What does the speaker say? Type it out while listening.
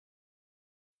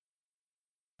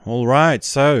All right,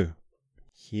 so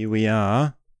here we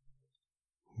are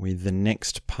with the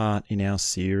next part in our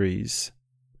series,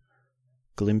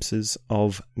 Glimpses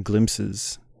of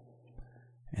Glimpses.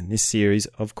 And this series,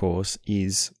 of course,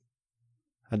 is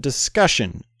a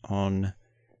discussion on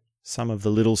some of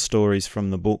the little stories from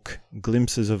the book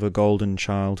Glimpses of a Golden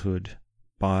Childhood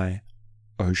by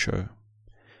Osho.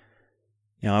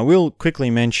 Now, I will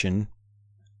quickly mention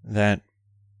that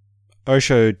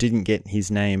Osho didn't get his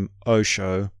name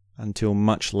Osho until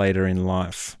much later in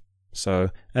life. So,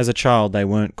 as a child, they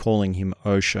weren't calling him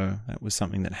Osho. That was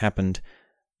something that happened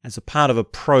as a part of a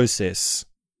process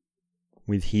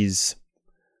with his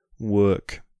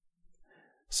work.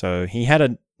 So, he had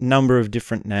a number of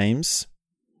different names.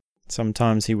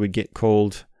 Sometimes he would get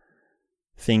called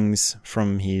things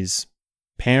from his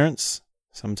parents,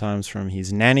 sometimes from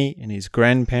his nanny and his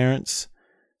grandparents.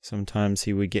 Sometimes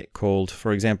he would get called,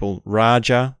 for example,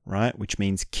 Raja, right, which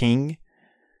means king.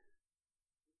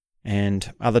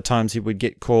 And other times he would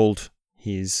get called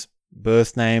his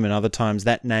birth name, and other times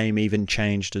that name even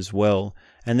changed as well.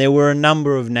 And there were a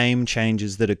number of name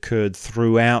changes that occurred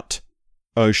throughout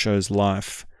Osho's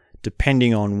life,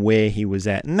 depending on where he was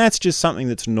at. And that's just something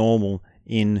that's normal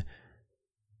in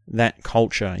that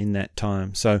culture, in that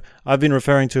time. So I've been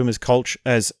referring to him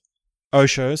as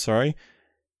Osho,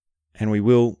 and we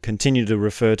will continue to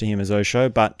refer to him as Osho,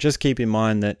 but just keep in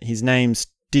mind that his names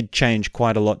did change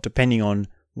quite a lot depending on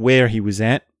where he was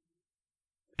at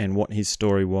and what his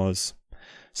story was.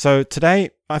 So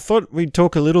today I thought we'd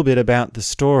talk a little bit about the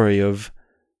story of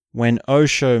when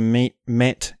Osho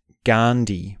met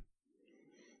Gandhi.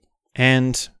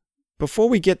 And before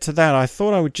we get to that, I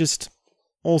thought I would just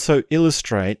also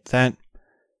illustrate that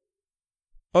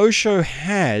Osho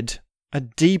had a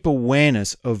deep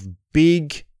awareness of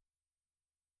big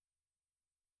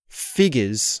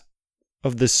figures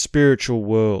of the spiritual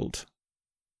world.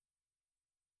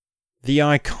 The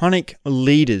iconic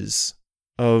leaders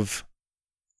of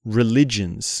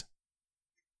religions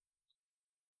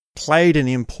played an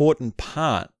important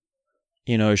part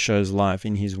in Osho's life,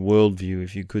 in his worldview,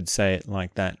 if you could say it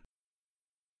like that.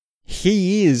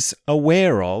 He is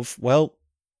aware of,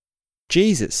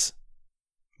 Jesus,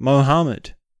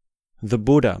 Mohammed, the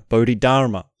Buddha,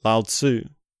 Bodhidharma, Lao Tzu,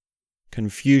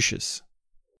 Confucius,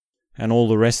 and all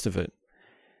the rest of it.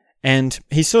 And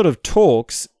he sort of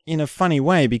talks in a funny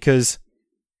way because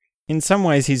in some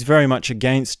ways he's very much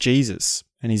against Jesus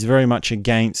and he's very much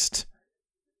against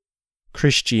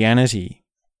Christianity.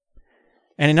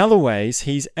 And in other ways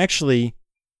he's actually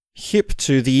hip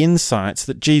to the insights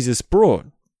that Jesus brought,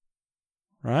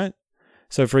 right?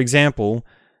 So for example,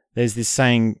 there's this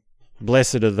saying,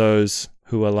 "Blessed are those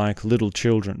who are like little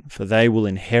children, for they will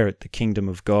inherit the kingdom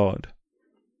of God."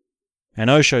 And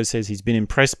Osho says he's been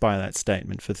impressed by that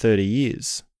statement for 30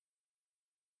 years.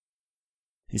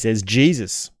 He says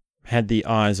Jesus had the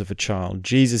eyes of a child.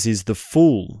 Jesus is the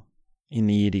fool in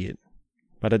the idiot.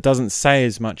 But it doesn't say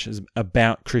as much as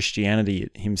about Christianity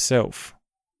himself.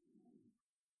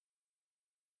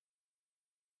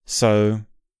 So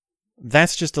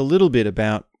that's just a little bit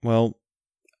about,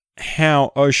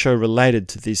 how Osho related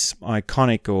to this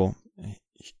iconic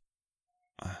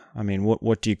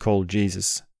what do you call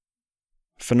Jesus?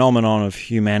 Phenomenon of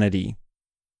humanity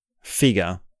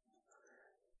figure.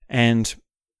 And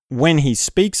when he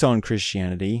speaks on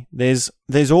Christianity, there's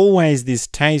always this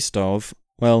taste of,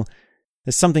 there's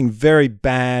something very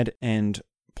bad and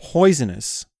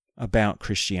poisonous about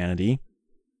Christianity,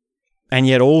 and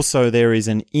yet also there is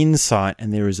an insight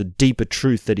and there is a deeper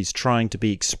truth that is trying to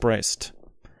be expressed.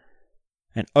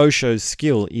 And Osho's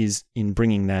skill is in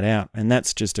bringing that out, and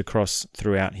that's just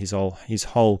throughout his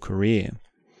whole career.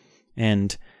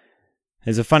 And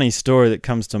there's a funny story that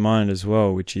comes to mind as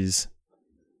well, which is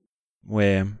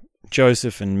where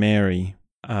Joseph and Mary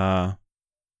are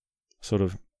sort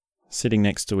of sitting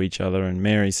next to each other, and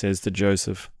Mary says to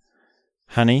Joseph,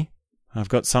 "Honey, I've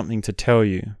got something to tell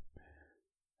you."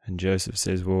 And Joseph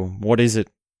says, "Well, what is it,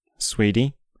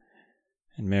 sweetie?"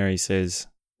 And Mary says,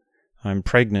 "I'm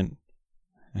pregnant."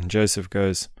 And Joseph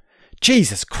goes,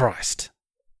 "Jesus Christ!"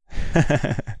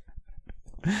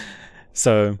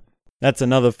 So that's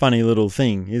another funny little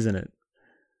thing, isn't it?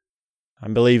 I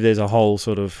believe there's a whole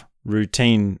sort of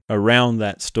routine around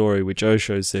that story which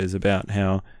Osho says about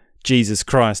how Jesus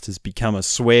Christ has become a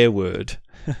swear word.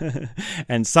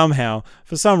 And somehow,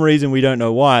 for some reason we don't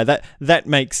know why, that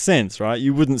makes sense, right?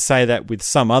 You wouldn't say that with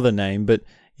some other name, but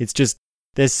it's just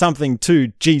there's something to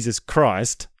Jesus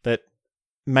Christ that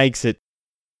makes it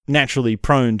naturally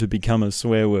prone to become a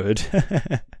swear word.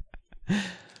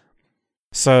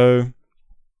 So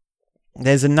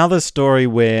there's another story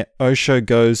where Osho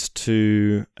goes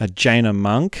to a Jaina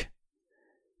monk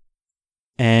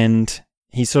and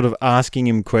he's sort of asking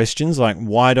him questions like,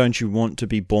 why don't you want to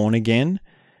be born again?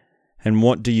 And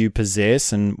what do you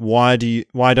possess? And why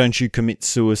don't you commit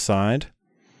suicide?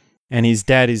 And his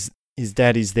dad is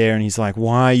there and he's like,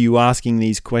 why are you asking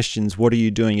these questions? What are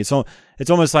you doing? It's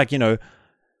almost like,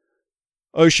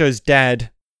 Osho's dad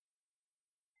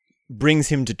brings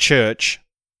him to church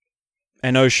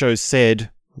and Osho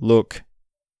said, look,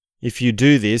 if you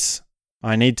do this,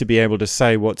 I need to be able to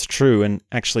say what's true and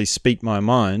actually speak my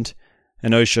mind.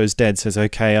 And Osho's dad says,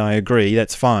 okay, I agree,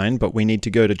 that's fine, but we need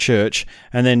to go to church.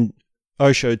 And then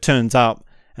Osho turns up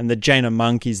and the Jaina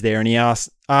monk is there and he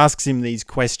asks him these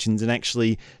questions and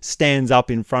actually stands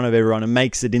up in front of everyone and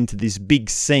makes it into this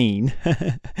big scene.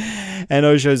 And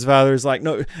Osho's father is like,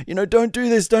 no, don't do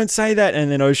this, don't say that. And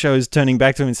then Osho is turning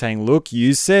back to him and saying, look,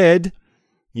 you said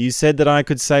that I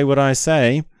could say what I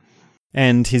say.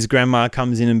 And his grandma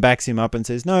comes in and backs him up and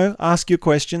says, no, ask your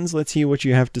questions. Let's hear what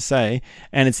you have to say.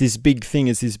 And it's this big thing.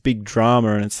 It's this big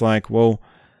drama. And it's like, well,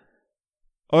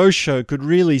 Osho could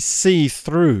really see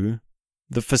through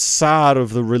the facade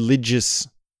of the religious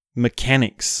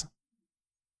mechanics.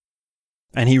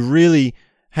 And he really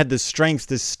had the strength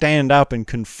to stand up and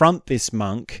confront this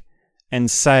monk and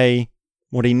say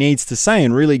what he needs to say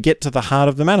and really get to the heart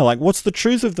of the matter. Like, what's the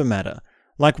truth of the matter?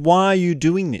 Like, why are you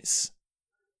doing this?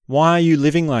 Why are you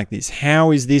living like this?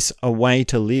 How is this a way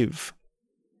to live?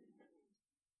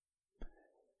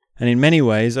 And in many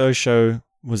ways, Osho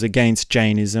was against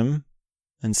Jainism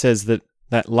and says that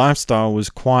that lifestyle was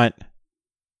quite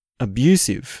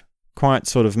abusive, quite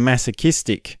sort of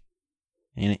masochistic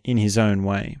in his own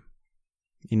way,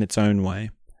 in its own way.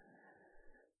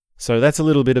 So that's a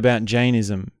little bit about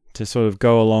Jainism to sort of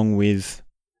go along with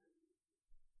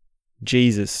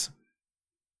Jesus.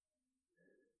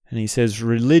 And he says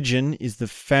rebellion is the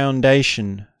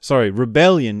foundation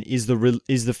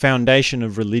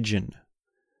of religion.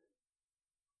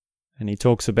 And he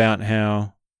talks about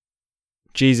how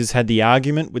Jesus had the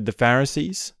argument with the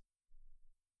Pharisees.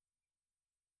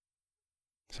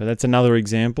 So that's another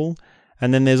example.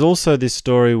 And then there's also this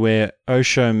story where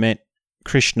Osho met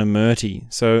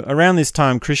Krishnamurti. So around this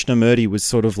time, Krishnamurti was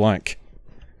sort of like,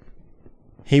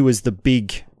 he was the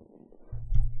big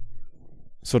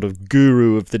sort of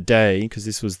guru of the day, because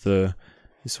this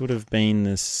would have been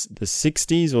the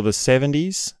 60s or the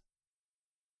 70s,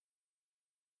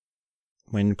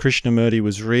 when Krishnamurti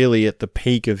was really at the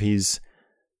peak of his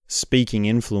speaking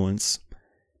influence.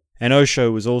 And Osho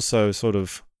was also sort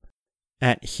of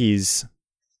at his...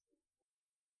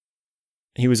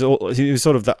 He was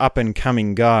sort of the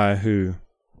up-and-coming guy who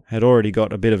had already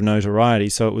got a bit of notoriety,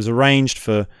 so it was arranged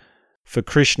for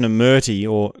Krishnamurti,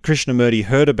 or Krishnamurti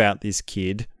heard about this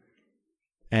kid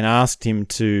and asked him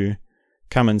to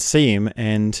come and see him,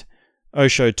 and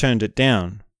Osho turned it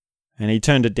down. And he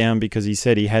turned it down because he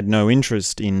said he had no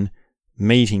interest in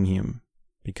meeting him,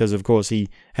 because of course he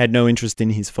had no interest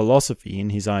in his philosophy, in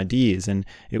his ideas, and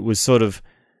it was sort of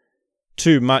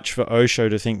too much for Osho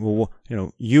to think, well,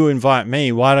 you invite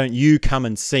me, why don't you come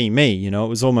and see me? It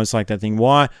was almost like that thing,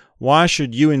 why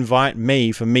should you invite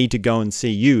me for me to go and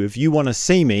see you? If you want to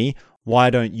see me, why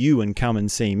don't you come and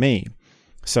see me?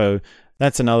 So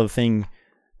that's another thing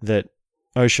that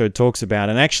Osho talks about.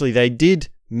 And actually they did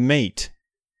meet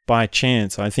by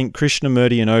chance. I think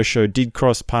Krishnamurti and Osho did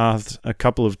cross paths a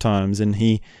couple of times, and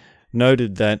he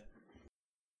noted that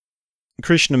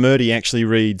Krishnamurti actually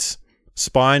reads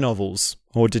spy novels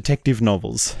or detective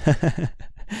novels.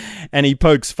 And he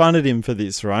pokes fun at him for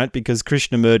this, right? Because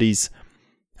Krishnamurti's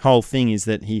whole thing is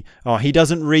that he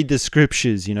doesn't read the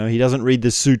scriptures, he doesn't read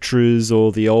the sutras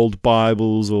or the old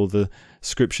Bibles or the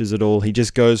scriptures at all. He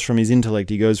just goes from his intellect,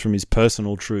 he goes from his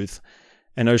personal truth.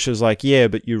 And Osho's like, yeah,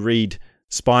 but you read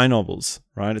spy novels,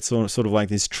 right? It's sort of like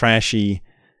this trashy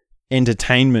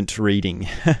entertainment reading.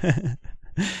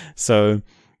 So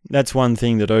that's one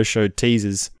thing that Osho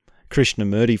teases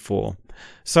Krishnamurti for.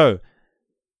 So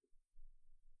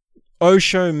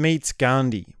Osho meets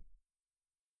Gandhi,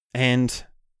 and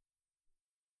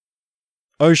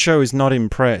Osho is not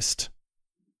impressed.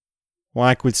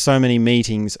 Like with so many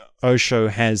meetings, Osho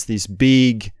has this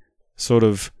big sort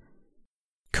of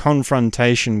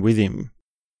confrontation with him,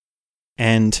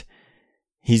 and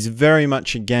he's very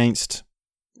much against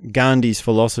Gandhi's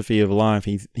philosophy of life.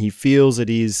 He feels it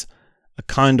is a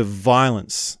kind of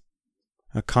violence,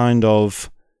 a kind of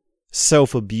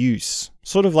self-abuse,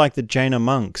 sort of like the Jaina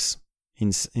monks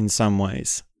in some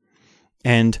ways.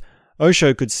 And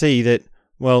Osho could see that,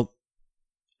 well,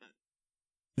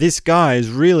 this guy is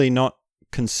really not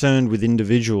concerned with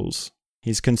individuals.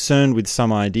 He's concerned with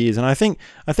some ideas. And I think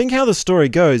how the story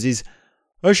goes is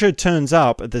Osho turns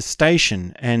up at the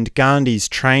station and Gandhi's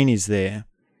train is there.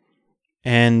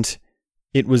 And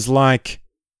it was like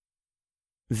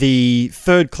the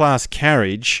third-class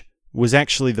carriage was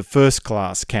actually the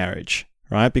first-class carriage,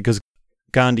 right? Because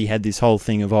Gandhi had this whole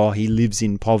thing of, he lives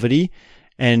in poverty.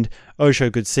 And Osho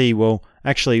could see, well,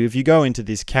 actually, if you go into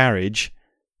this carriage,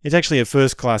 it's actually a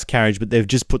first-class carriage, but they've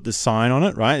just put the sign on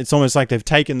it, right? It's almost like they've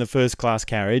taken the first-class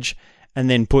carriage and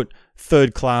then put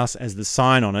third class as the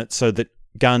sign on it so that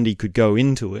Gandhi could go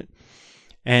into it.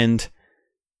 And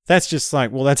that's just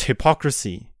like, well, that's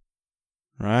hypocrisy,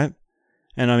 right?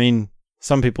 And I mean,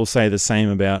 some people say the same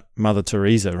about Mother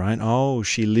Teresa, right? Oh,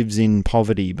 she lives in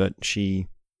poverty, but she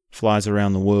flies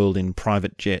around the world in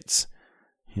private jets,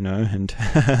 and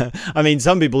I mean,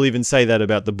 some people even say that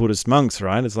about the Buddhist monks,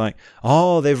 right? It's like,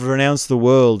 they've renounced the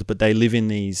world, but they live in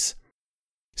these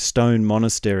stone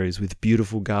monasteries with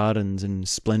beautiful gardens and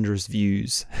splendorous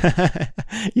views.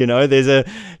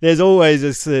 There's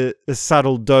always a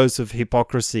subtle dose of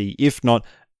hypocrisy, if not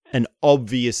an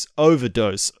obvious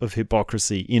overdose of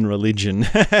hypocrisy in religion.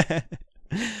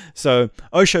 So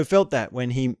Osho felt that when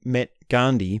he met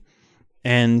Gandhi,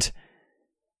 and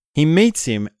he meets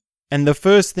him, and the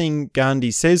first thing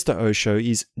Gandhi says to Osho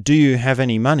is, "Do you have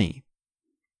any money?"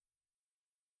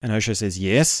 And Osho says,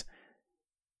 "Yes."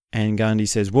 And Gandhi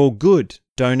says, "Well, good,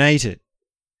 donate it."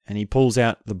 And he pulls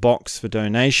out the box for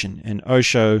donation, and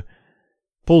Osho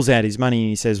pulls out his money and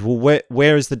he says, "Well,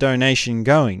 where is the donation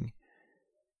going?"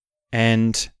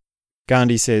 And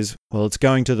Gandhi says, "Well, it's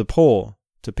going to the poor,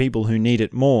 to people who need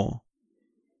it more."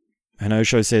 And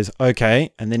Osho says, "Okay,"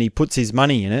 and then he puts his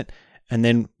money in it, and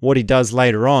then what he does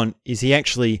later on is he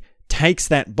actually takes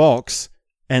that box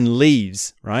and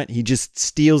leaves, right? He just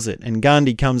steals it, and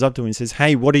Gandhi comes up to him and says,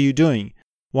 "Hey, what are you doing?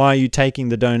 Why are you taking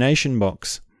the donation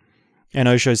box?" And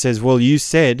Osho says, "Well, you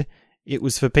said it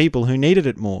was for people who needed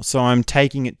it more, so I'm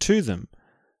taking it to them.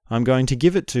 I'm going to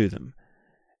give it to them."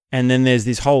 And then there's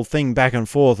this whole thing back and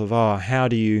forth of, how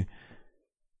do you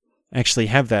actually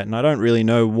have that? And I don't really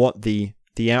know what the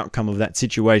outcome of that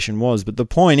situation was, but the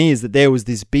point is that there was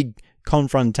this big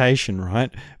confrontation,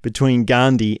 right, between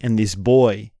Gandhi and this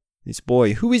boy. This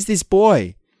boy. Who is this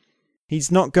boy?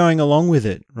 He's not going along with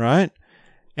it, right?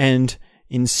 And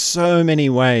in so many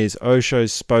ways, Osho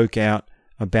spoke out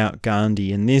about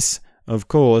Gandhi, and this, of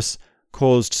course,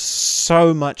 caused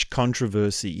so much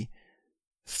controversy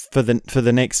for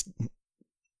the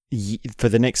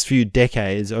next few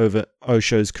decades over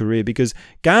Osho's career, because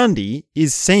Gandhi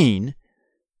is seen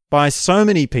by so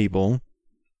many people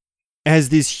as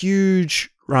this huge,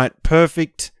 right,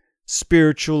 perfect,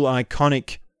 spiritual,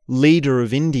 iconic leader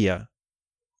of India.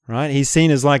 Right? He's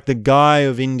seen as like the guy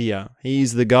of India.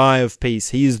 He's the guy of peace.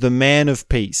 He is the man of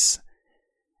peace.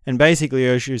 And basically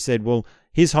Osho said, well,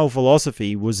 his whole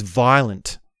philosophy was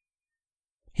violent.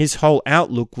 His whole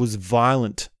outlook was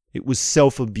violent. It was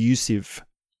self-abusive.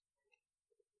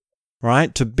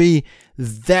 Right? To be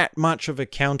that much of a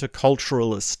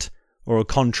counterculturalist or a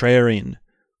contrarian,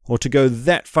 or to go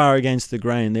that far against the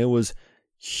grain, there was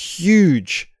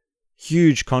huge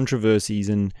controversies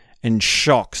and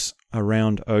shocks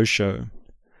around Osho.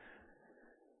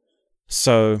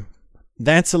 So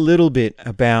that's a little bit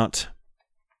about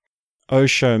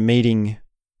Osho meeting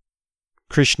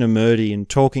Krishnamurti and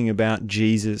talking about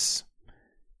Jesus,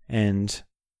 and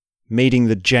meeting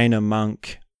the Jaina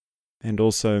monk, and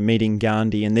also meeting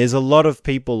Gandhi. And there's a lot of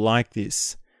people like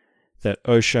this that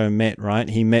Osho met, right?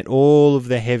 He met all of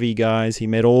the heavy guys. He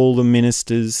met all the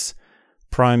ministers,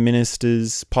 prime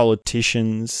ministers,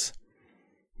 politicians,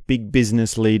 big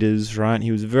business leaders, right?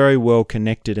 He was very well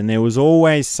connected, and there was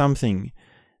always something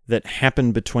that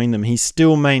happened between them. He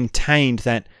still maintained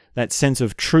that sense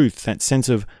of truth, that sense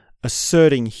of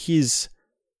asserting his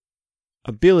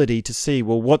ability to see,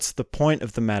 well, what's the point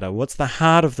of the matter? What's the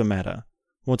heart of the matter?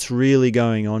 What's really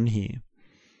going on here?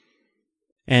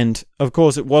 And of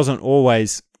course, it wasn't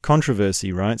always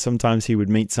controversy, right? Sometimes he would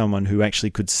meet someone who actually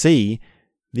could see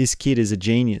this kid is a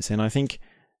genius. And I think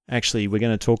actually we're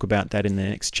going to talk about that in the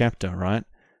next chapter, right?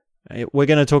 We're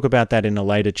going to talk about that in a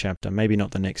later chapter, maybe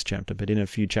not the next chapter, but in a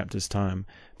few chapters' time.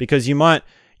 Because you might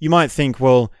think,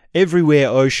 well, everywhere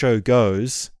Osho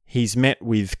goes, he's met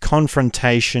with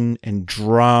confrontation and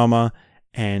drama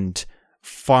and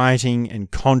fighting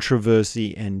and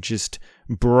controversy and just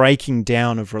breaking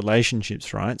down of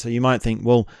relationships, right? So you might think,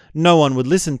 well, no one would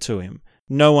listen to him.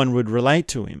 No one would relate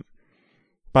to him.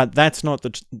 But that's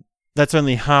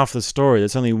only half the story.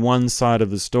 That's only one side of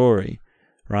the story,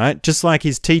 right? Just like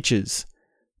his teachers,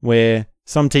 where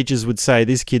some teachers would say,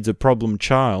 this kid's a problem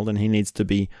child and he needs to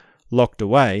be locked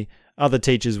away. other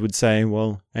teachers would say,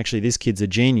 well, actually this kid's a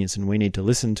genius and we need to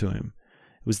listen to him.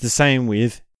 It was the same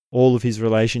with all of his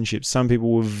relationships. Some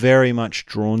people were very much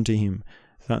drawn to him.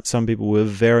 Some people were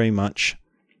very much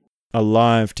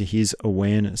alive to his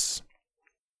awareness.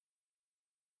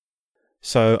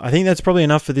 So I think that's probably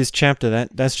enough for this chapter.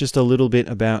 That's just a little bit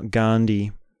about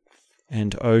Gandhi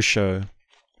and Osho.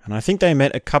 And I think they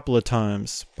met a couple of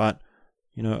times, but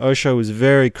Osho was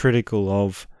very critical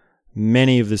of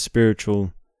many of the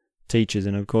spiritual teachers,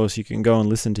 and of course you can go and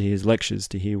listen to his lectures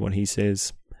to hear what he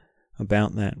says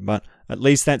about that. But at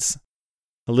least that's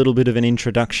a little bit of an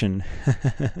introduction.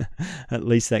 At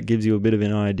least that gives you a bit of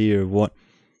an idea of what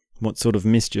sort of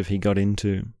mischief he got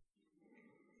into.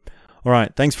 All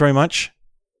right, thanks very much.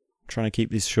 I'm trying to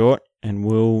keep this short, and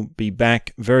we'll be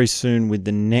back very soon with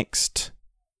the next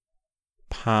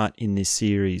part in this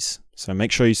series. So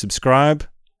make sure you subscribe,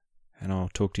 and I'll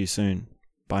talk to you soon.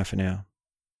 Bye for now.